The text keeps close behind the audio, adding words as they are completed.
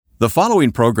The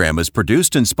following program is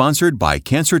produced and sponsored by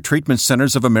Cancer Treatment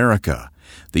Centers of America.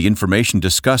 The information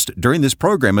discussed during this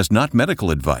program is not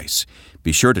medical advice.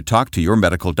 Be sure to talk to your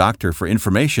medical doctor for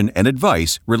information and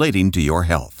advice relating to your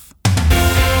health.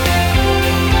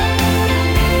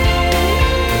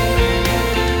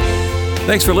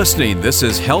 Thanks for listening. This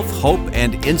is Health, Hope,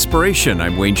 and Inspiration.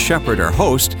 I'm Wayne Shepherd. Our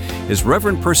host is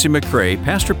Reverend Percy McCray,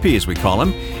 Pastor P as we call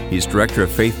him. He's Director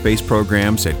of Faith-Based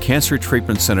Programs at Cancer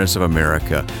Treatment Centers of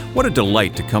America. What a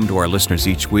delight to come to our listeners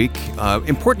each week.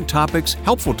 Important topics,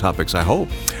 helpful topics, I hope.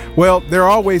 Well, they're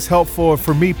always helpful.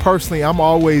 For me personally, I'm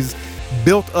always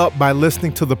built up by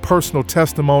listening to the personal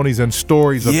testimonies and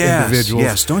stories of individuals.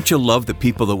 Yes, don't you love the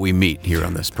people that we meet here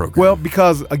on this program? Well,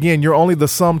 because, again, you're only the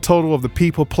sum total of the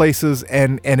people, places,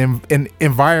 and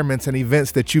environments and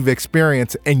events that you've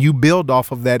experienced, and you build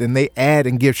off of that, and they add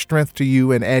and give strength to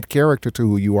you and add character to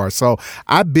who you are. So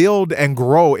I build and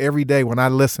grow every day when I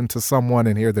listen to someone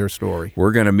and hear their story.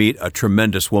 We're going to meet a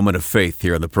tremendous woman of faith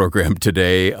here on the program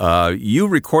today. You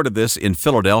recorded this in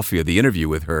Philadelphia, the interview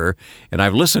with her, and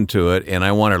I've listened to it, and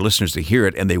I want our listeners to hear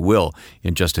it, and they will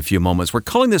in just a few moments. We're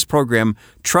calling this program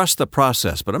Trust the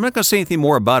Process, but I'm not going to say anything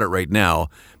more about it right now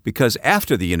because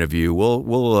after the interview,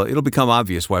 it'll become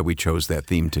obvious why we chose that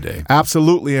theme today.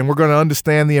 Absolutely, and we're going to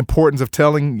understand the importance of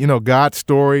telling, God's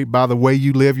story by the way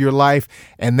you live your life,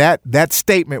 and that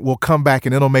statement will come back,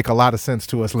 and it'll make a lot of sense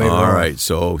to us later on. All right,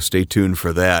 so stay tuned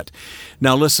for that.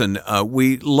 Now, listen,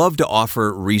 we love to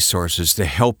offer resources to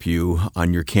help you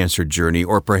on your cancer journey,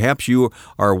 or perhaps you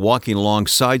are walking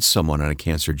alongside someone on a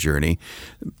cancer journey.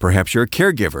 Perhaps you're a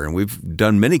caregiver, and we've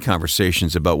done many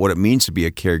conversations about what it means to be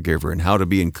a caregiver and how to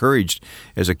be encouraged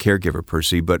as a caregiver,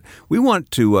 Percy. But we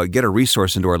want to get a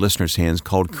resource into our listeners' hands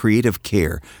called Creative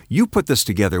Care. You put this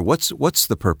together. What's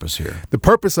the purpose here? The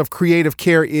purpose of Creative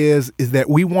Care is that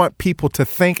we want people to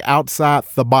think outside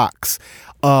the box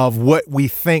of what we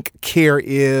think care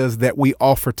is that we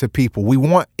offer to people. We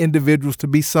want individuals to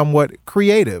be somewhat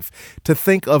creative, to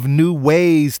think of new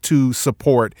ways to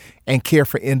support and care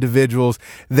for individuals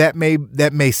that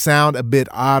may sound a bit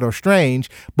odd or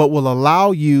strange, but will allow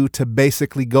you to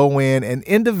basically go in and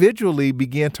individually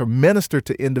begin to minister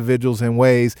to individuals in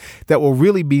ways that will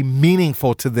really be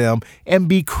meaningful to them and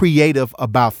be creative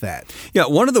about that. Yeah,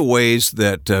 one of the ways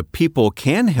that people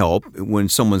can help when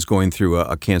someone's going through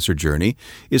a cancer journey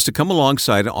is to come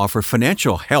alongside and offer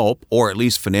financial help or at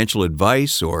least financial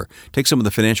advice or take some of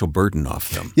the financial burden off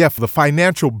them. Yeah, for the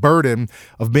financial burden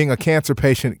of being a cancer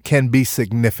patient can be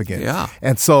significant. Yeah.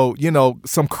 And so,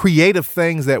 some creative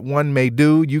things that one may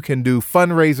do. You can do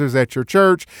fundraisers at your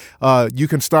church. You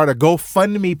can start a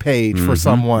GoFundMe page for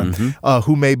someone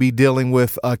who may be dealing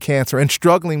with cancer and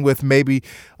struggling with maybe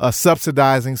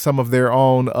subsidizing some of their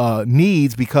own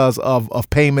needs because of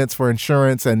payments for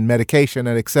insurance and medication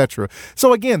and et cetera.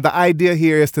 So again, the idea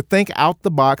here is to think out the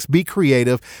box, be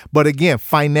creative. But again,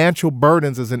 financial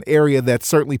burdens is an area that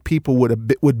certainly people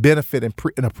would benefit and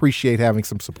appreciate having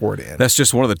some support in. That's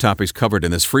just one of the topics covered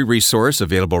in this free resource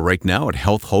available right now at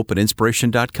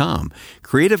healthhopeandinspiration.com.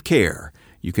 Creative Care.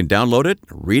 You can download it,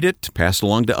 read it, pass it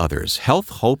along to others.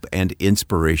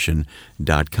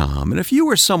 healthhopeandinspiration.com. And if you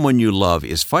or someone you love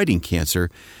is fighting cancer,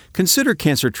 consider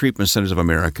Cancer Treatment Centers of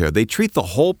America. They treat the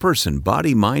whole person,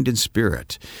 body, mind, and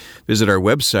spirit. Visit our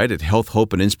website at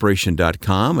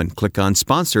healthhopeandinspiration.com and click on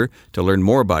Sponsor to learn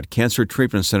more about Cancer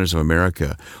Treatment Centers of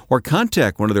America. Or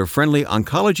contact one of their friendly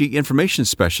oncology information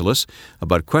specialists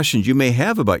about questions you may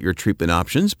have about your treatment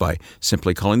options by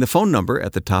simply calling the phone number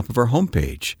at the top of our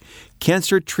homepage.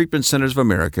 Cancer Treatment Centers of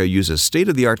America uses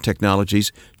state-of-the-art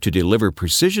technologies to deliver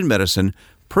precision medicine,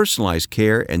 personalized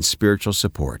care, and spiritual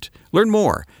support. Learn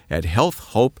more at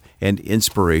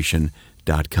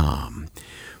healthhopeandinspiration.com.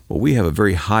 Well, we have a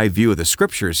very high view of the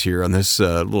Scriptures here on this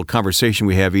little conversation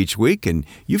we have each week, and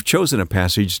you've chosen a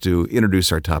passage to introduce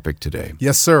our topic today.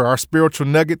 Yes, sir. Our spiritual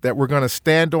nugget that we're going to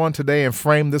stand on today and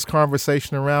frame this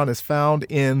conversation around is found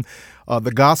in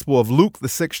the Gospel of Luke, the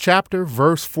 6th chapter,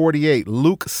 verse 48.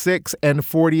 Luke 6 and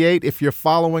 48, if you're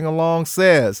following along,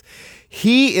 says,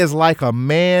 "He is like a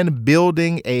man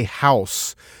building a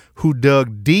house who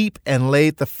dug deep and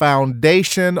laid the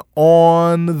foundation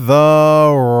on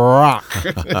the rock.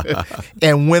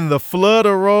 And when the flood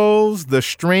arose, the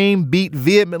stream beat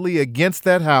vehemently against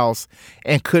that house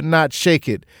and could not shake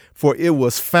it, for it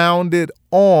was founded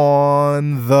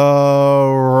on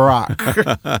the rock.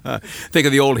 Think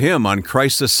of the old hymn, "On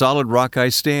Christ the solid rock I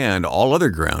stand, all other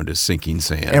ground is sinking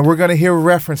sand." And we're going to hear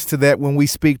reference to that when we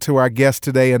speak to our guest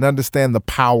today and understand the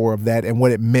power of that and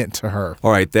what it meant to her.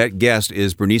 All right, that guest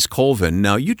is Bernice Colvin.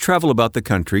 Now, you travel about the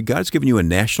country. God's given you a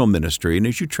national ministry, and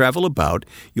as you travel about,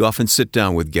 you often sit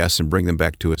down with guests and bring them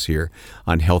back to us here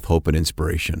on Health, Hope, and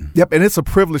Inspiration. Yep, and it's a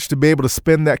privilege to be able to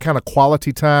spend that kind of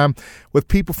quality time with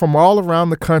people from all around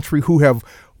the country who have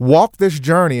walked this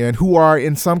journey and who are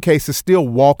in some cases still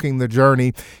walking the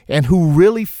journey and who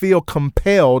really feel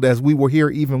compelled, as we were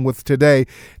here even with today,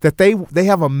 that they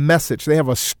have a message, they have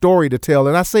a story to tell.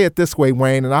 And I say it this way,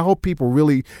 Wayne, and I hope people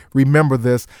really remember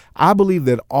this. I believe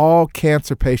that all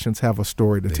cancer patients have a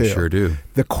story to tell. They sure do.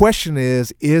 The question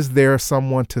is there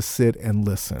someone to sit and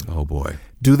listen? Oh, boy.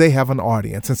 Do they have an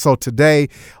audience? And so today,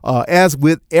 as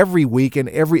with every week and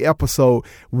every episode,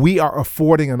 we are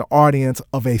affording an audience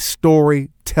of a story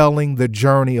telling the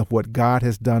journey of what God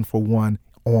has done for one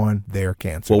on their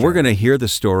cancer. Well, we're going to hear the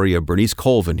story of Bernice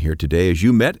Colvin here today as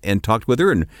you met and talked with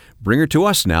her, and bring her to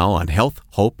us now on Health,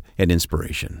 Hope, and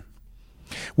Inspiration.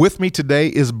 With me today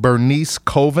is Bernice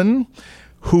Colvin,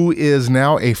 who is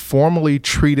now a formerly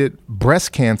treated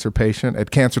breast cancer patient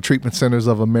at Cancer Treatment Centers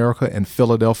of America in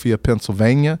Philadelphia,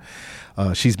 Pennsylvania.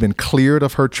 She's been cleared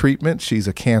of her treatment. She's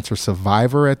a cancer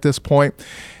survivor at this point.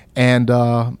 And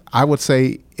I would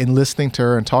say in listening to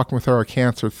her and talking with her, a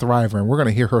cancer thriver. And we're going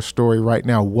to hear her story right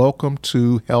now. Welcome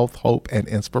to Health, Hope, and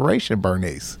Inspiration,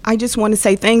 Bernice. I just want to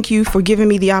say thank you for giving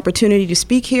me the opportunity to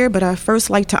speak here, but I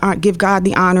first like to give God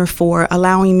the honor for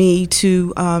allowing me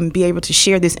to be able to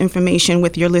share this information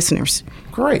with your listeners.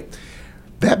 Great.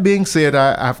 That being said,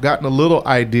 I've gotten a little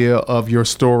idea of your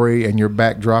story and your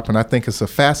backdrop, and I think it's a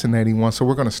fascinating one. So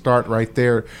we're going to start right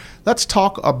there. Let's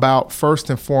talk about, first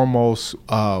and foremost,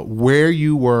 where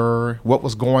you were, what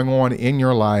was going on in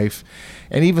your life,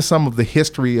 and even some of the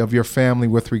history of your family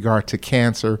with regard to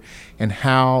cancer and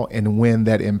how and when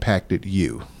that impacted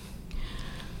you.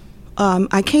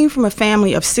 I came from a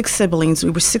family of 6 siblings.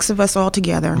 We were 6 of us all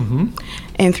together. Mm-hmm.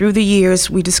 And through the years,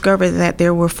 we discovered that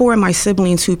there were 4 of my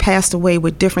siblings who passed away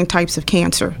with different types of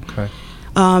cancer. Okay.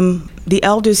 The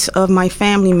eldest of my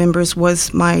family members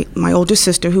was my older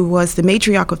sister, who was the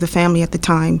matriarch of the family at the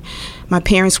time. My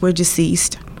parents were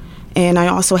deceased. And I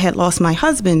also had lost my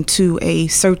husband to a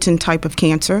certain type of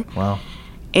cancer. Wow.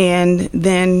 And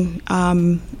then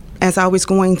as I was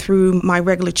going through my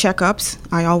regular checkups,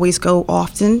 I always go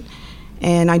often,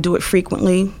 and I do it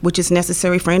frequently, which is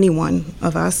necessary for any one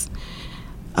of us.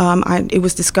 It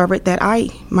was discovered that I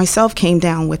myself came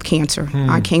down with cancer.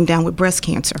 I came down with breast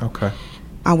cancer. Okay.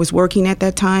 I was working at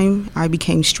that time. I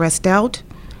became stressed out.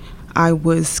 I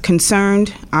was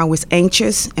concerned. I was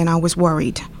anxious, and I was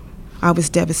worried. I was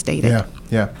devastated.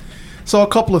 Yeah. So a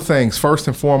couple of things. First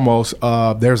and foremost,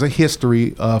 there's a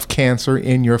history of cancer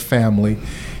in your family,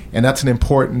 and that's an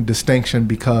important distinction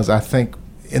because I think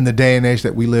in the day and age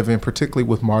that we live in, particularly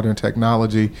with modern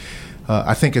technology,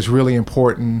 I think it's really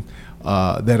important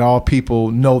that all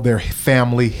people know their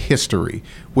family history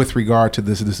with regard to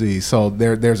this disease. So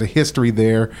there's a history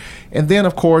there. And then,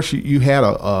 of course, you had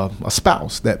a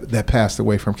spouse that passed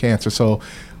away from cancer. So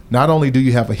not only do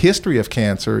you have a history of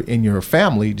cancer in your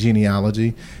family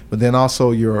genealogy, but then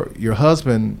also your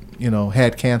husband,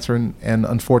 had cancer and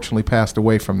unfortunately passed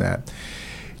away from that.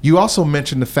 You also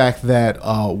mentioned the fact that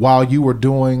while you were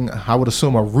doing, I would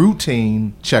assume, a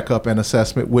routine checkup and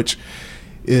assessment, which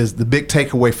is the big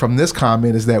takeaway from this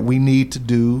comment, is that we need to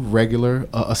do regular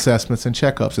assessments and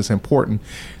checkups. It's important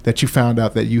that you found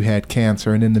out that you had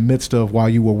cancer, and in the midst of while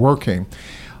you were working,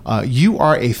 you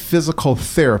are a physical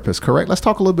therapist, correct? Let's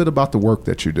talk a little bit about the work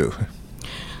that you do.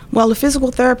 Well, a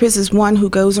physical therapist is one who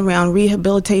goes around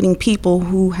rehabilitating people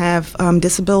who have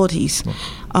disabilities.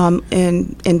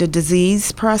 In the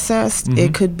disease process,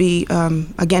 it could be,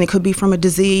 it could be from a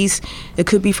disease, it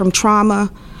could be from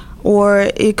trauma, or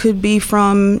it could be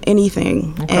from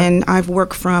anything. Okay. And I've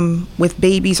worked with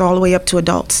babies all the way up to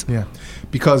adults. Yeah,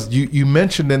 because you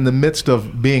mentioned in the midst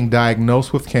of being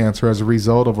diagnosed with cancer as a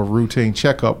result of a routine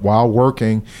checkup while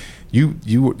working,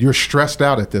 you're stressed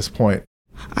out at this point.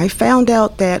 I found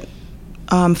out that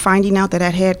finding out that I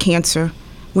had cancer,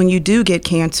 when you do get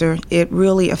cancer, it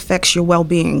really affects your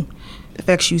well-being. It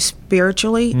affects you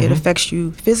spiritually, it affects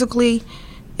you physically,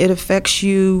 it affects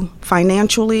you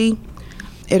financially,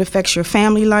 it affects your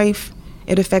family life,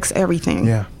 it affects everything.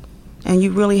 Yeah. And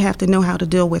you really have to know how to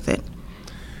deal with it.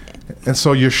 And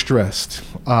so you're stressed.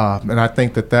 And I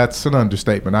think that that's an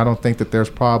understatement. I don't think that there's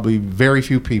probably very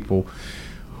few people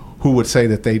who would say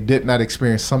that they did not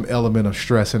experience some element of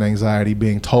stress and anxiety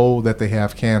being told that they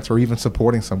have cancer, or even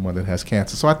supporting someone that has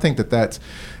cancer. So I think that that's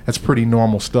pretty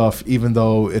normal stuff, even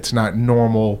though it's not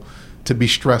normal to be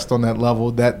stressed on that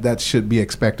level. That should be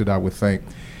expected, I would think.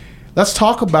 Let's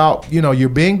talk about, you're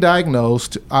being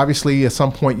diagnosed. Obviously, at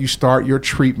some point you start your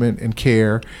treatment and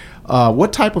care.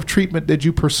 What type of treatment did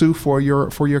you pursue for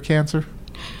your cancer?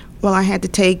 Well, I had to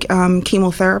take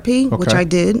chemotherapy, which I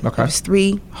did. Okay. It was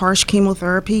 3 harsh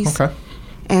chemotherapies. Okay.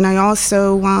 And I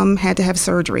also had to have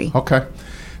surgery. Okay.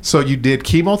 So you did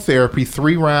chemotherapy,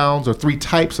 3 rounds or 3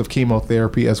 types of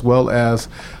chemotherapy, as well as,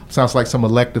 sounds like some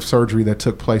elective surgery that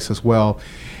took place as well.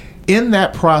 In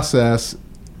that process,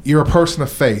 you're a person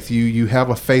of faith. You have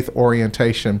a faith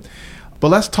orientation. But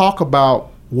let's talk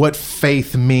about what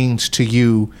faith means to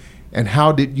you, and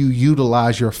how did you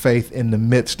utilize your faith in the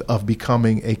midst of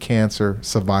becoming a cancer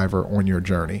survivor on your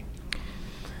journey?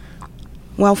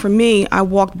 Well, for me, I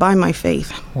walked by my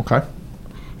faith. Okay.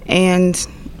 And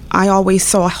I always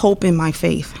saw hope in my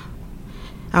faith.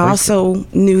 I also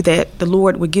knew that the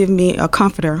Lord would give me a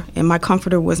comforter, and my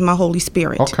comforter was my Holy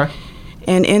Spirit. Okay.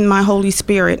 And in my Holy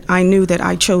Spirit, I knew that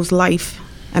I chose life,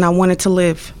 and I wanted to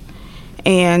live.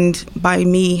 And by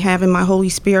me having my Holy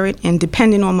Spirit and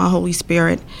depending on my Holy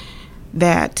Spirit,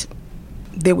 that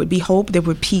there would be hope, there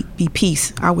would be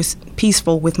peace. I was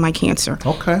peaceful with my cancer.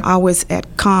 Okay. I was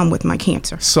at calm with my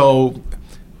cancer. So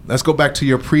let's go back to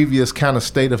your previous kind of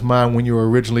state of mind when you were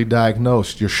originally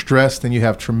diagnosed. You're stressed and you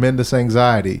have tremendous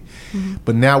anxiety. Mm-hmm.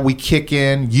 But now you kick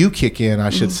in, I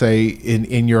should say,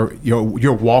 in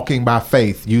you're walking by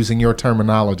faith, using your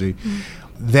terminology. Mm-hmm.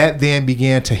 That then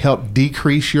began to help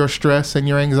decrease your stress and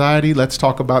your anxiety. Let's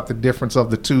talk about the difference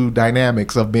of the two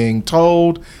dynamics of being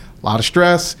told, a lot of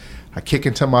stress, I kick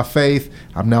into my faith,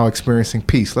 I'm now experiencing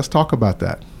peace. Let's talk about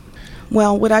that.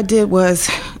 Well, what I did was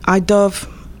I dove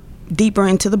deeper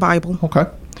into the Bible. Okay.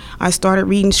 I started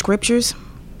reading scriptures.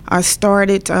 I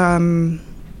started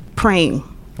praying.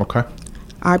 Okay.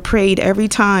 I prayed every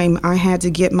time I had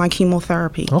to get my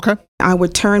chemotherapy. Okay. I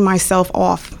would turn myself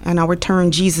off and I would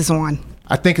turn Jesus on.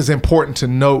 I think it's important to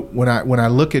note when I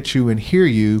look at you and hear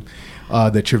you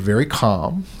that you're very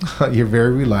calm, you're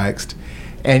very relaxed,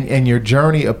 and your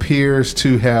journey appears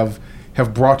to have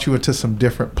brought you into some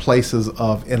different places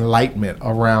of enlightenment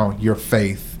around your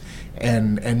faith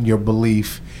and your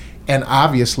belief. And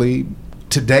obviously,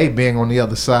 today being on the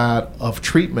other side of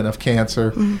treatment of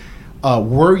cancer,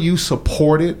 were you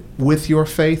supported with your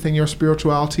faith and your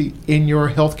spirituality in your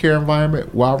healthcare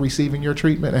environment while receiving your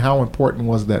treatment? And how important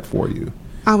was that for you?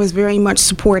 I was very much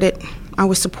supported. I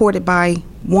was supported by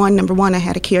number one, I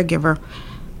had a caregiver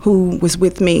who was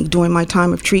with me during my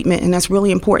time of treatment, and that's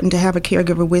really important to have a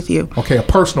caregiver with you. Okay, a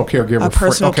personal caregiver. A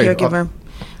personal caregiver.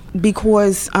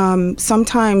 Because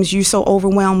sometimes you're so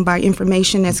overwhelmed by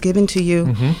information that's given to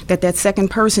you that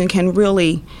second person can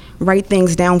really write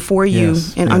things down for you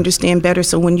and understand better.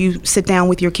 So when you sit down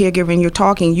with your caregiver and you're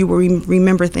talking, you will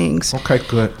remember things. Okay,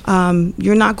 good.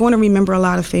 You're not going to remember a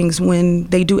lot of things when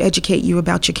they do educate you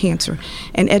about your cancer.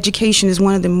 And education is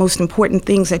one of the most important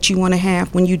things that you want to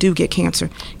have when you do get cancer.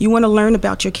 You want to learn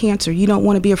about your cancer. You don't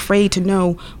want to be afraid to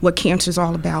know what cancer is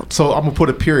all about. So I'm going to put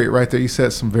a period right there. You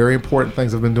said some very important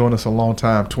things. I've been doing this a long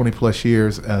time, 20 plus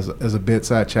years as a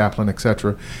bedside chaplain,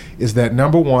 etc. Is that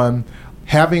number one,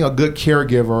 having a good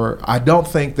caregiver. I don't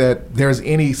think that there's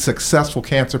any successful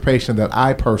cancer patient that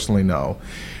I personally know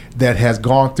that has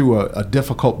gone through a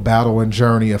difficult battle and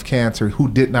journey of cancer who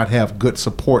did not have good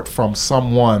support from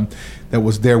someone that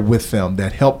was there with them,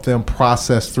 that helped them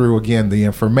process through, again, the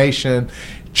information,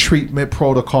 treatment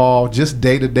protocol, just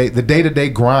the day-to-day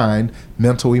grind,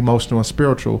 mental, emotional, and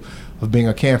spiritual, of being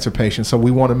a cancer patient. So we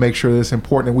want to make sure that it's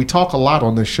important. And we talk a lot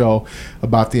on this show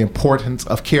about the importance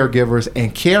of caregivers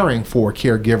and caring for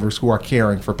caregivers who are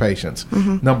caring for patients.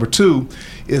 Number two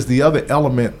is the other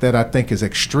element that I think is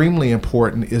extremely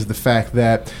important is the fact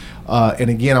that, and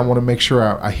again, I want to make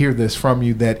sure I hear this from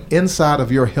you, that inside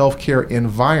of your healthcare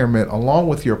environment, along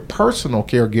with your personal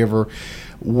caregiver,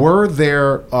 were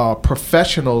there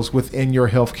professionals within your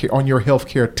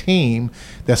healthcare team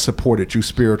that supported you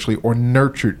spiritually or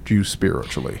nurtured you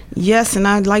spiritually? Yes, and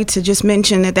I'd like to just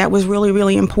mention that was really,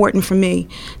 really important for me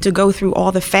to go through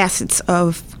all the facets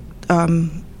of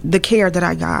the care that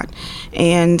I got.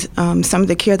 And some of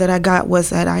the care that I got was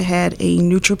that I had a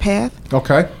naturopath.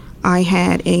 Okay. I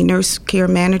had a nurse care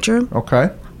manager.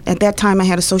 Okay. At that time, I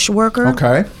had a social worker.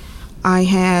 Okay. I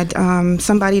had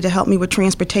somebody to help me with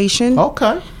transportation.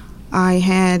 Okay. I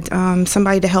had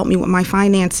somebody to help me with my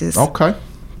finances. Okay.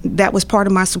 That was part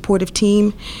of my supportive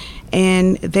team,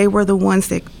 and they were the ones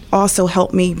that also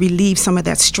helped me relieve some of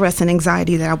that stress and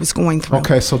anxiety that I was going through.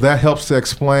 Okay, so that helps to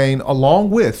explain, along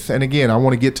with, and again, I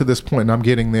want to get to this point, and I'm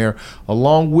getting there,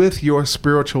 along with your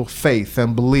spiritual faith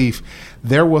and belief,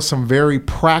 there was some very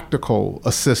practical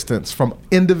assistance from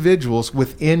individuals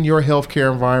within your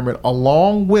healthcare environment,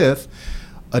 along with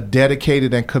a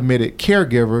dedicated and committed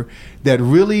caregiver that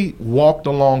really walked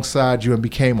alongside you and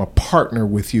became a partner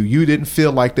with you. You didn't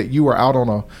feel like that you were out on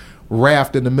a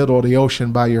raft in the middle of the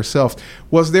ocean by yourself.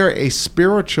 Was there a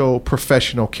spiritual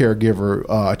professional caregiver,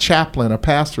 a chaplain, a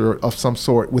pastor of some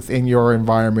sort within your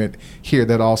environment here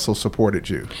that also supported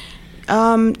you?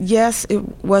 Yes, it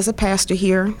was a pastor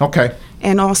here. Okay.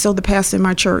 And also the pastor in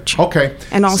my church. Okay.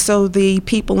 And also the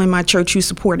people in my church who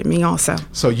supported me also.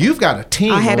 So you've got a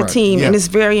team. I had a team, yeah. And it's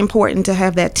very important to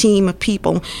have that team of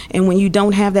people. And when you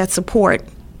don't have that support,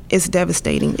 it's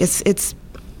devastating. It's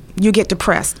you get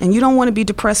depressed, and you don't want to be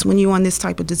depressed when you're on this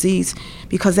type of disease,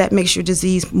 because that makes your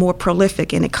disease more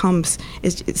prolific, and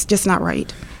it's just not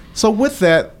right. So with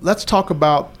that, let's talk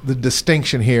about the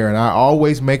distinction here. And I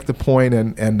always make the point,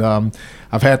 and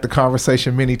I've had the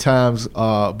conversation many times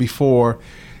before,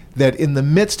 that in the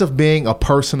midst of being a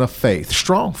person of faith,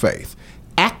 strong faith,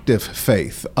 active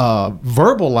faith,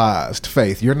 verbalized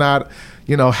faith, you're not,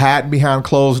 hiding behind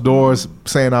closed doors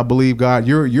saying, I believe God.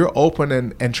 You're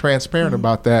open and transparent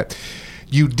about that.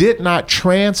 You did not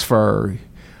transfer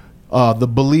the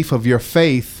belief of your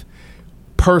faith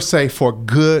per se for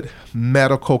good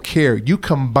medical care. You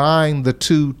combine the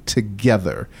two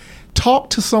together. Talk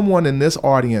to someone in this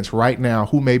audience right now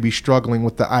who may be struggling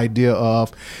with the idea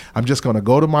of, I'm just going to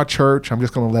go to my church, I'm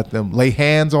just going to let them lay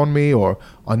hands on me or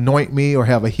anoint me or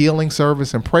have a healing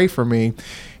service and pray for me,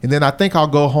 and then I think I'll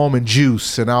go home and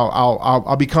juice and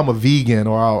I'll become a vegan,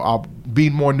 or I'll be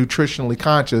more nutritionally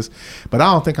conscious, but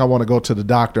I don't think I want to go to the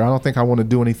doctor. I don't think I want to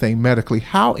do anything medically.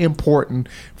 How important,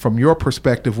 from your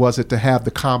perspective, was it to have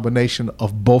the combination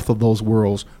of both of those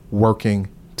worlds working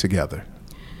together?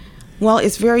 Well,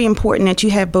 it's very important that you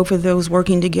have both of those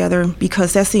working together,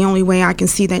 because that's the only way I can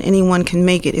see that anyone can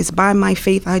make it. It's by my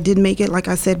faith I did make it, like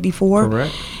I said before.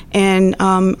 Correct. And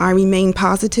I remain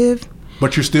positive.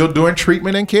 But you're still doing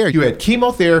treatment and care. You had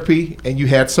chemotherapy and you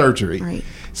had surgery. Right.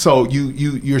 So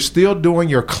you're still doing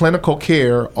your clinical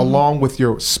care along with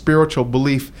your spiritual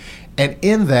belief. And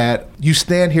in that, you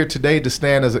stand here today to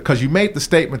stand as because you made the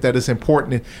statement that it's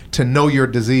important to know your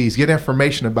disease, get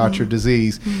information about your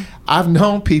disease. I've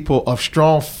known people of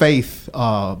strong faith,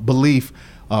 belief,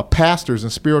 pastors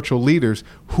and spiritual leaders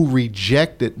who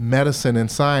rejected medicine and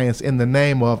science in the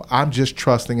name of, I'm just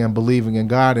trusting and believing in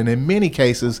God. And in many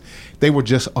cases, they were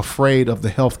just afraid of the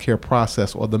healthcare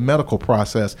process or the medical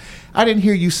process. I didn't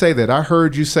hear you say that. I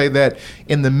heard you say that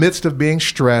in the midst of being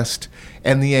stressed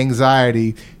and the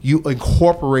anxiety, you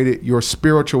incorporated your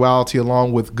spirituality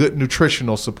along with good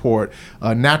nutritional support,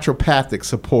 naturopathic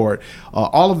support,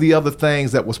 all of the other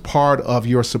things that was part of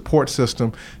your support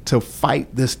system to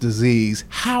fight this disease.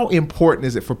 How important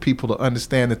is it for people to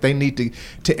understand that they need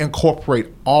to incorporate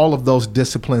all of those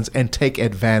disciplines and take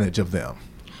advantage of them?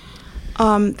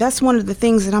 That's one of the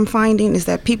things that I'm finding, is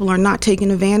that people are not taking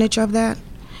advantage of that,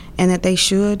 and that they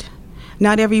should.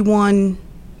 Not everyone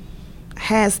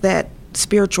has that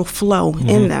spiritual flow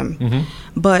in them,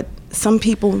 but some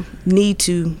people need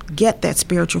to get that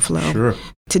spiritual flow. Sure.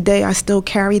 Today I still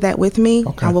carry that with me.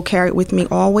 Okay. I will carry it with me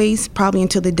always, probably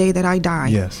until the day that I die.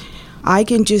 Yes. I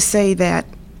can just say that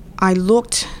I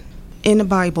looked in the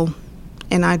Bible,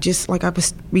 and I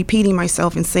was repeating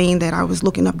myself and saying that I was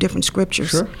looking up different scriptures.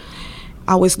 Sure.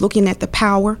 I was looking at the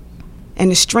power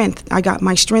and the strength. I got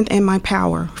my strength and my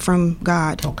power from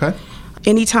God. Okay.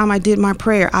 Anytime I did my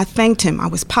prayer, I thanked him. I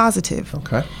was positive.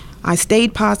 Okay. I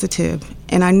stayed positive,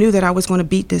 and I knew that I was going to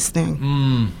beat this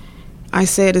thing. I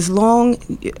said, as long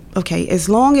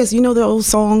as, you know the old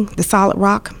song, The Solid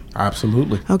Rock?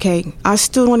 Absolutely. Okay, I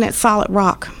stood on that solid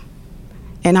rock,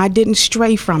 and I didn't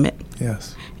stray from it.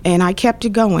 Yes. And I kept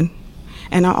it going.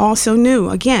 And I also knew,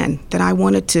 again, that I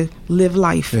wanted to live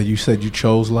life. Yeah, you said you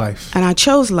chose life. And I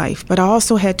chose life, but I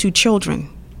also had 2 children.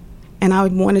 And I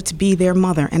wanted to be their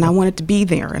mother, and I wanted to be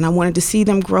there, and I wanted to see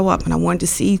them grow up, and I wanted to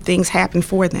see things happen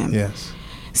for them. Yes.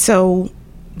 So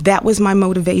that was my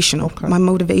motivation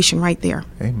right there.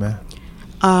 Amen.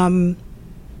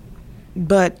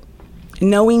 But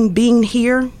being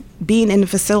here, being in the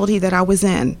facility that I was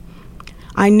in,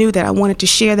 I knew that I wanted to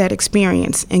share that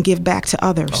experience and give back to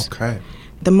others. Okay.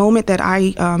 The moment that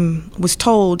I was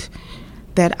told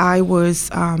that I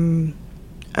was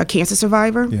a cancer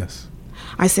survivor, Yes.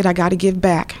 I said, I got to give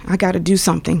back. I got to do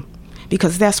something,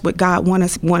 because that's what God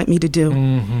wanted me to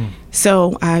do.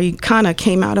 So I kind of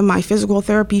came out of my physical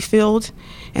therapy field,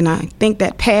 and I think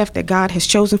that path that God has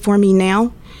chosen for me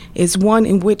now is one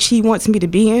in which he wants me to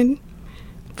be in.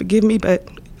 Forgive me, but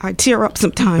I tear up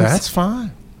sometimes. That's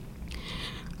fine.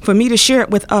 For me to share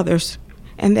it with others,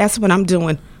 and that's what I'm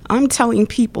doing. I'm telling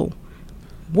people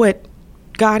what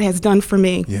God has done for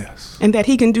me, Yes. and that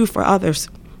he can do for others.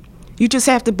 You just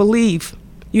have to believe.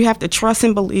 You have to trust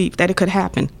and believe that it could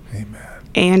happen. Amen.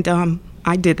 And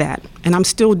I did that, and I'm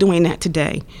still doing that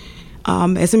today.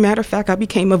 As a matter of fact, I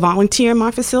became a volunteer in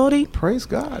my facility. Praise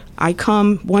God. I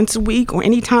come once a week or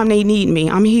anytime they need me,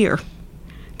 I'm here.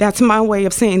 That's my way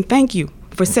of saying thank you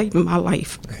for saving my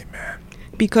life. Amen.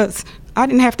 Because I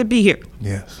didn't have to be here,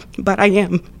 Yes. but I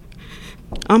am.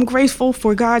 I'm grateful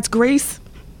for God's grace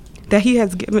that he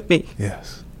has given me.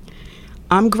 Yes.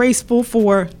 I'm grateful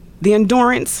for the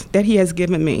endurance that he has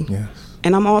given me. Yes.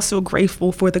 And I'm also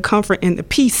grateful for the comfort and the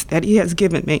peace that he has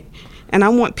given me. And I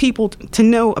want people to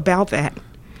know about that.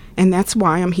 And that's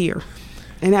why I'm here.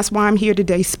 And that's why I'm here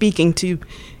today speaking to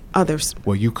others.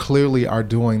 Well, you clearly are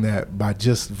doing that by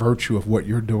just virtue of what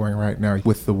you're doing right now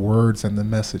with the words and the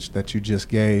message that you just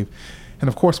gave. And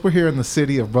of course, we're here in the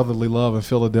city of brotherly love in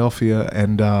Philadelphia.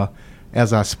 And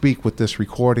as I speak with this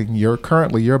recording,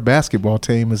 your basketball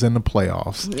team is in the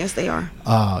playoffs. Yes, they are.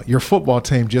 Your football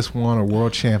team just won a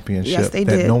world championship Yes, they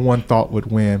that did. no one thought would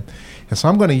win. And so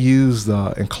I'm going to use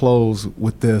and close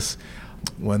with this.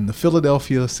 When the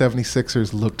Philadelphia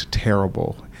 76ers looked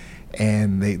terrible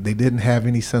and they didn't have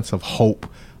any sense of hope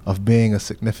of being a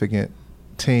significant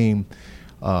team,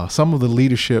 some of the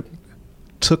leadership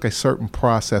took a certain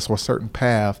process or a certain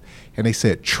path, and they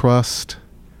said, trust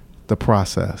the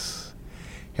process.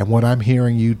 And what I'm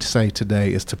hearing you say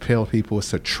today is to tell people is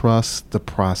to trust the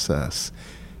process.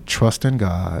 Trust in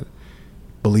God.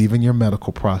 Believe in your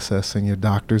medical process and your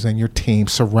doctors and your team.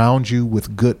 Surround you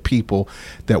with good people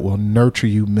that will nurture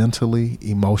you mentally,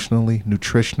 emotionally,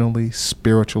 nutritionally,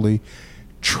 spiritually.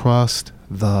 Trust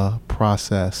the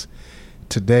process.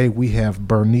 Today we have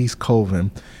Bernice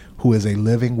Colvin, who is a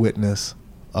living witness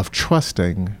of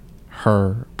trusting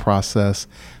her process.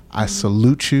 I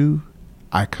salute you.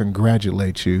 I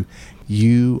congratulate you.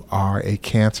 You are a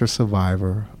cancer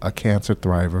survivor, a cancer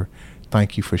thriver.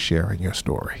 Thank you for sharing your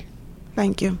story.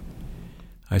 Thank you.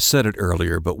 I said it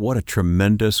earlier, but what a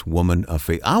tremendous woman of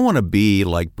faith. I want to be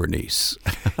like Bernice.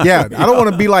 Yeah, I don't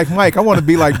want to be like Mike. I want to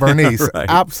be like Bernice. Right.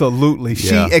 Absolutely.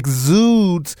 Yeah. She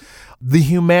exudes the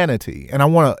humanity. And I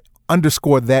want to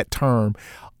underscore that term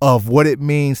of what it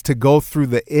means to go through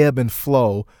the ebb and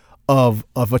flow of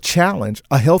a challenge,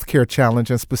 a healthcare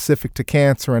challenge, and specific to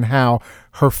cancer, and how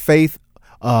her faith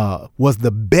was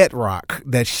the bedrock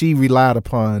that she relied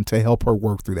upon to help her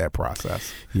work through that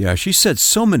process. Yeah, she said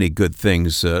so many good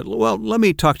things. Well, let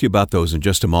me talk to you about those in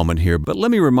just a moment here, but let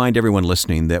me remind everyone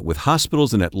listening that with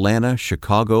hospitals in Atlanta,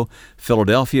 Chicago,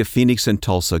 Philadelphia, Phoenix, and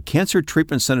Tulsa, Cancer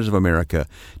Treatment Centers of America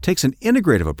takes an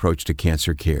integrative approach to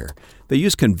cancer care. They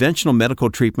use conventional medical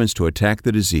treatments to attack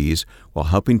the disease while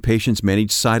helping patients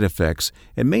manage side effects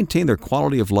and maintain their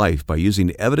quality of life by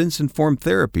using evidence-informed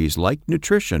therapies like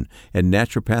nutrition and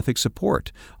naturopathic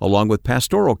support, along with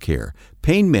pastoral care,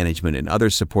 pain management, and other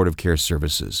supportive care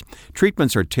services.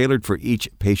 Treatments are tailored for each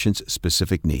patient's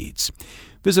specific needs.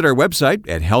 Visit our website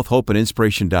at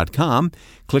healthhopeandinspiration.com.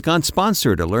 Click on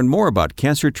Sponsor to learn more about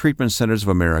Cancer Treatment Centers of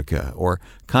America, or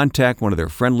contact one of their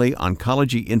friendly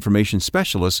oncology information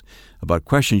specialists about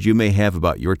questions you may have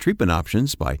about your treatment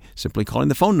options by simply calling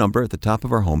the phone number at the top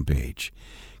of our homepage.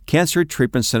 Cancer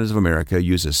Treatment Centers of America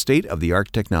uses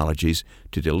state-of-the-art technologies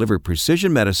to deliver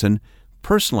precision medicine,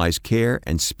 personalized care,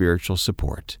 and spiritual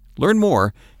support. Learn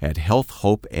more at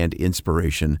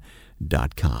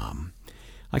healthhopeandinspiration.com.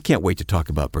 I can't wait to talk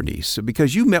about Bernice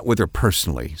because you met with her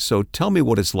personally. So tell me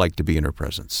what it's like to be in her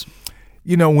presence.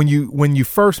 You know, when you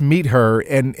first meet her,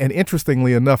 and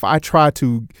interestingly enough, I try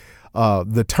to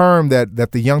the term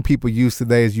that the young people use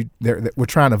today is we're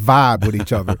trying to vibe with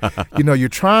each other. You know, you're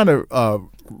trying to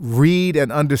read and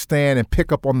understand and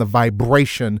pick up on the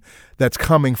vibration that's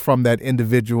coming from that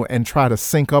individual and try to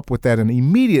sync up with that. And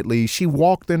immediately she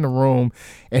walked in the room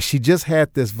and she just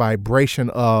had this vibration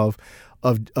of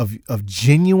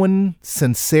genuine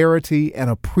sincerity and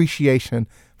appreciation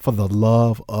for the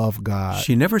love of God.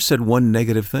 She never said one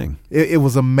negative thing. It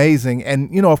was amazing.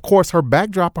 And, you know, of course, her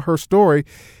backdrop of her story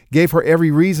gave her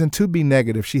every reason to be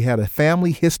negative. She had a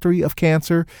family history of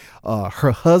cancer.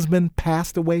 Her husband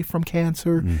passed away from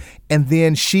cancer. And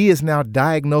then she is now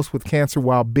diagnosed with cancer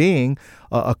while being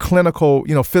a clinical,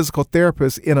 physical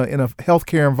therapist in a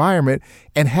healthcare environment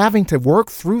and having to work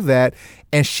through that.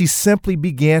 And she simply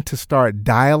began to start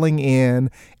dialing in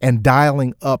and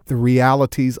dialing up the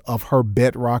realities of her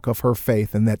bedrock of her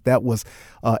faith. And that was,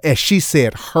 as she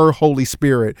said, her Holy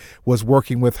Spirit was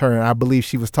working with her. And I believe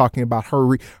she was talking about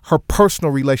her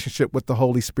personal relationship with the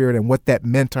Holy Spirit and what that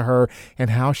meant to her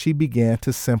and how she began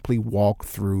to simply walk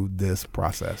through this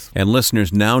process. And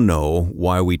listeners now know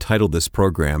why we titled this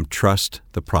program, Trust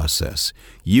the Process.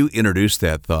 You introduced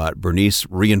that thought. Bernice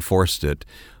reinforced it.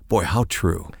 Boy, how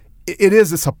true.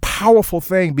 It's a powerful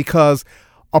thing because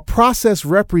a process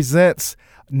represents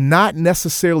not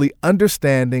necessarily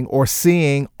understanding or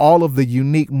seeing all of the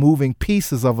unique moving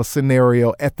pieces of a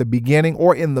scenario at the beginning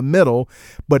or in the middle,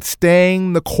 but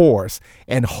staying the course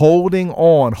and holding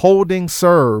on, holding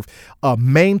serve,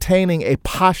 maintaining a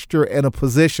posture and a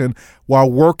position while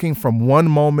working from one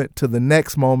moment to the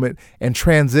next moment and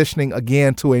transitioning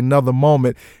again to another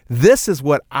moment. This is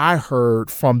what I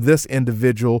heard from this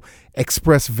individual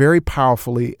expressed very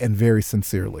powerfully and very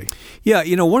sincerely. Yeah,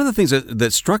 one of the things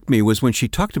that struck me was when she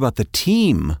talked about the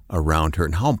team around her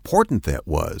and how important that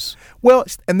was. Well,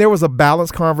 and there was a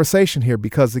balanced conversation here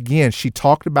because, again, she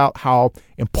talked about how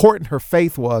important her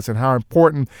faith was and how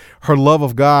important her love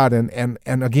of God and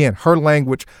again, her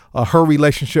language, her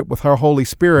relationship with her Holy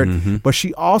Spirit. Mm-hmm. But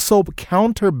she also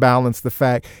counterbalanced the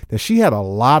fact that she had a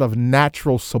lot of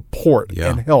natural support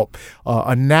and help,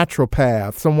 a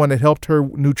naturopath, someone that helped her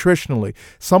nutritionally,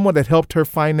 someone that helped her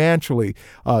financially.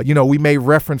 We made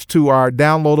reference to our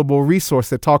downloadable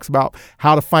resource that talks about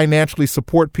how to financially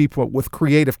support people with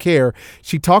creative care.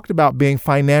 She talked about being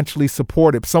financially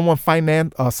supported, someone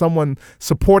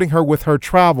supporting her with her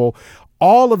travel,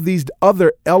 all of these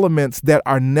other elements that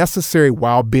are necessary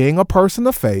while being a person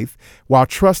of faith, while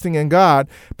trusting in God.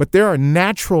 But there are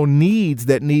natural needs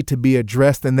that need to be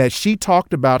addressed, and that she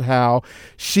talked about how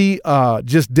she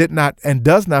just did not and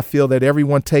does not feel that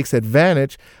everyone takes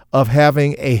advantage of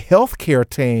having a healthcare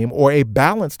team or a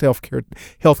balanced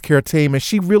healthcare team. And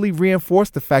she really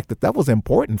reinforced the fact that was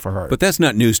important for her. But that's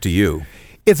not news to you.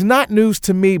 It's not news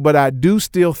to me, but I do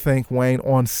still think, Wayne,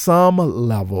 on some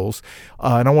levels,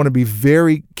 and I want to be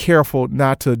very careful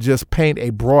not to just paint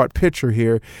a broad picture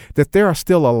here, that there are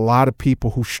still a lot of people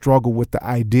who struggle with the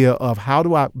idea of how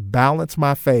do I balance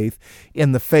my faith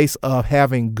in the face of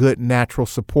having good natural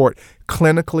support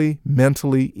clinically,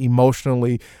 mentally,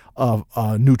 emotionally,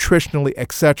 nutritionally,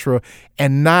 etc.,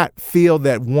 and not feel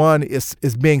that one is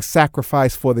being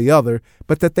sacrificed for the other,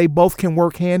 but that they both can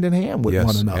work hand in hand with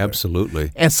one another. Yes,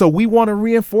 absolutely. And so we want to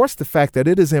reinforce the fact that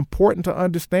it is important to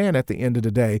understand at the end of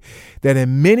the day that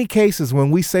in many cases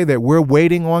when we say that we're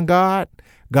waiting on God,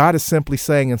 God is simply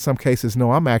saying in some cases,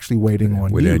 no, I'm actually waiting on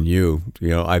you. Within you.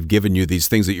 I've given you these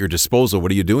things at your disposal. What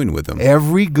are you doing with them?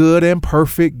 Every good and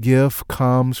perfect gift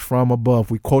comes from above.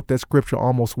 We quote that scripture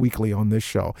almost weekly on this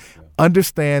show.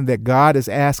 Understand that God is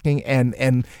asking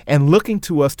and looking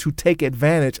to us to take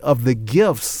advantage of the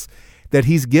gifts that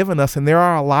he's given us. And there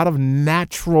are a lot of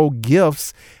natural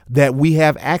gifts that we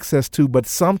have access to, but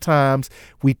sometimes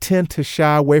we tend to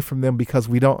shy away from them because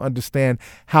we don't understand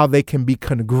how they can be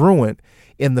congruent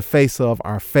in the face of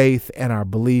our faith and our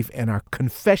belief and our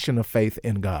confession of faith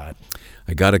in God.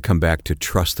 I got to come back to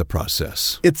trust the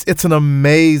process. It's an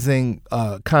amazing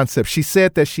concept. She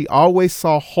said that she always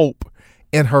saw hope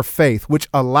in her faith, which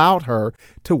allowed her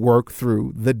to work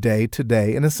through the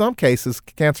day-to-day. And in some cases,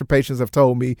 cancer patients have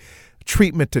told me,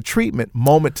 treatment to treatment,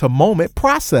 moment to moment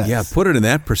process. Yeah, put it in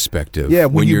that perspective. Yeah,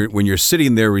 when you're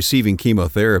sitting there receiving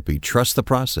chemotherapy, trust the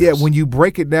process. Yeah, when you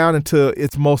break it down into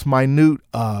its most minute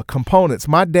components.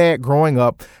 My dad growing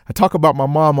up, I talk about my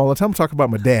mom all the time. I'm talking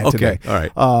about my dad today. All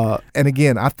right. And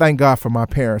again, I thank God for my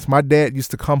parents. My dad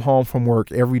used to come home from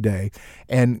work every day,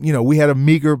 and we had a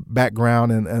meager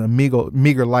background and a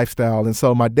meager lifestyle, and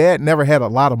so my dad never had a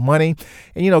lot of money.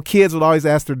 And kids would always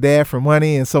ask their dad for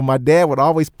money, and so my dad would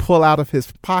always pull out of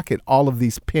his pocket all of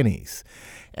these pennies.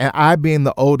 And I, being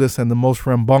the oldest and the most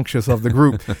rambunctious of the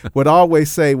group, would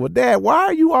always say, well, Dad, why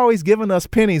are you always giving us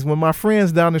pennies when my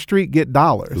friends down the street get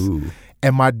dollars? Ooh.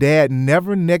 And my dad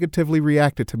never negatively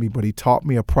reacted to me, but he taught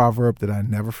me a proverb that I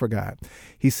never forgot.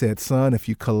 He said, son, if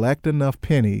you collect enough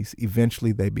pennies,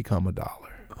 eventually they become $1.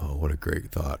 Oh, what a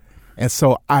great thought. And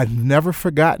so I've never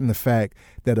forgotten the fact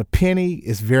that a penny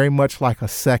is very much like a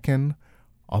second,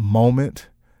 a moment,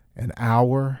 an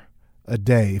hour, a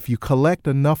day. If you collect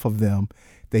enough of them,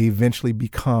 they eventually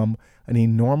become an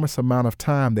enormous amount of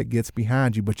time that gets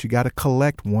behind you, but you got to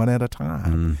collect one at a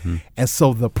time. Mm-hmm. And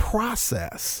so the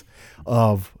process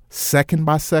of second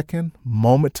by second,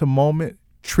 moment to moment,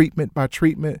 treatment by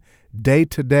treatment, day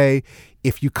to day,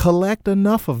 if you collect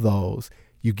enough of those,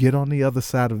 you get on the other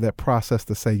side of that process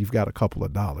to say you've got a couple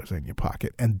of dollars in your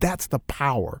pocket. And that's the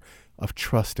power of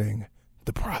trusting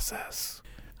the process.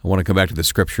 I want to come back to the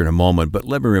scripture in a moment, but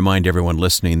let me remind everyone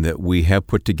listening that we have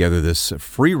put together this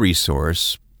free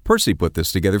resource. Percy put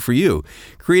this together for you.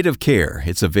 Creative Care.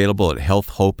 It's available at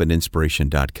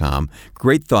healthhopeandinspiration.com.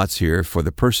 Great thoughts here for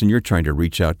the person you're trying to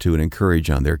reach out to and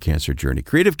encourage on their cancer journey.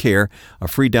 Creative Care, a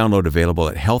free download available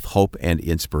at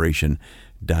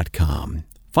healthhopeandinspiration.com.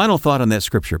 Final thought on that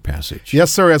scripture passage.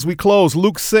 Yes, sir. As we close,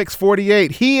 Luke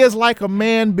 6:48. He is like a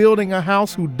man building a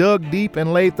house who dug deep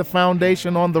and laid the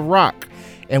foundation on the rock.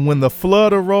 And when the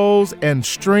flood arose and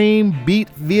stream beat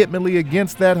vehemently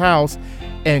against that house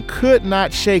and could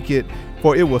not shake it,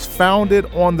 for it was founded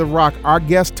on the rock. Our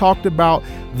guest talked about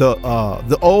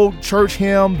the old church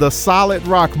hymn, The Solid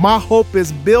Rock. My hope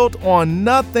is built on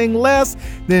nothing less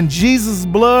than Jesus'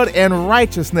 blood and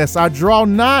righteousness. I draw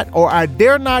not, or I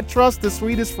dare not trust the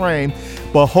sweetest frame,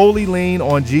 but wholly lean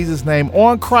on Jesus' name,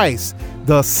 on Christ,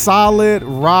 the solid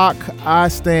rock I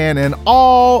stand, and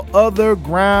all other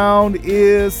ground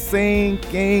is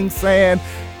sinking sand.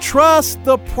 Trust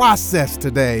the process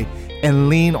today and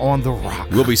lean on the rock.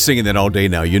 We'll be singing that all day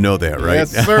now. You know that, right?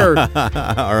 Yes, sir.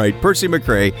 All right. Percy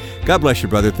McRae, God bless you,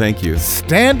 brother. Thank you.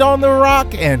 Stand on the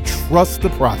rock and trust the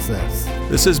process.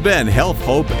 This has been Health,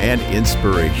 Hope, and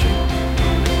Inspiration.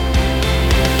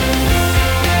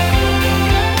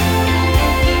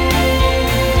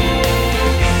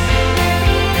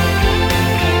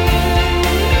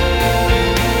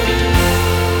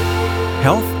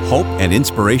 Health, Hope, and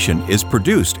Inspiration is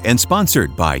produced and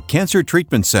sponsored by Cancer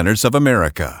Treatment Centers of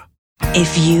America.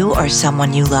 If you or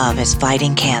someone you love is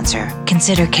fighting cancer,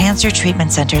 consider Cancer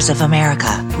Treatment Centers of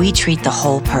America. We treat the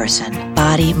whole person,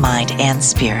 body, mind, and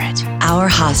spirit. Our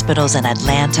hospitals in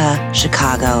Atlanta,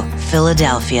 Chicago,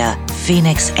 Philadelphia,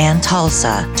 Phoenix, and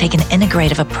Tulsa take an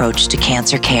integrative approach to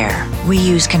cancer care. We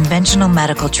use conventional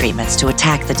medical treatments to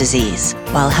attack the disease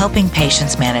while helping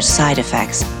patients manage side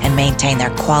effects and maintain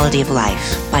their quality of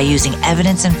life by using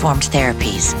evidence-informed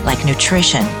therapies like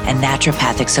nutrition and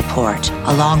naturopathic support,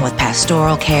 along with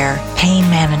pastoral care, pain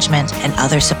management, and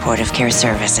other supportive care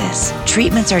services.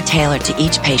 Treatments are tailored to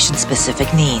each patient's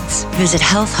specific needs. Visit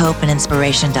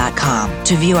healthhopeandinspiration.com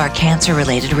to view our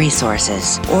cancer-related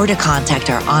resources or to contact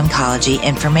our oncology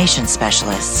information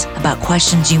specialists about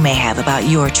questions you may have about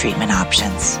your treatment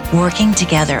options. Working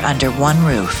together under one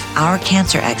roof, our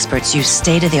cancer experts use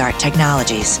state-of-the-art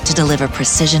technologies to deliver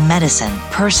precision medicine,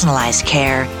 personalized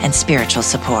care, and spiritual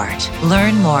support.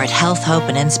 Learn more at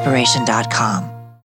healthhopeandinspiration.com.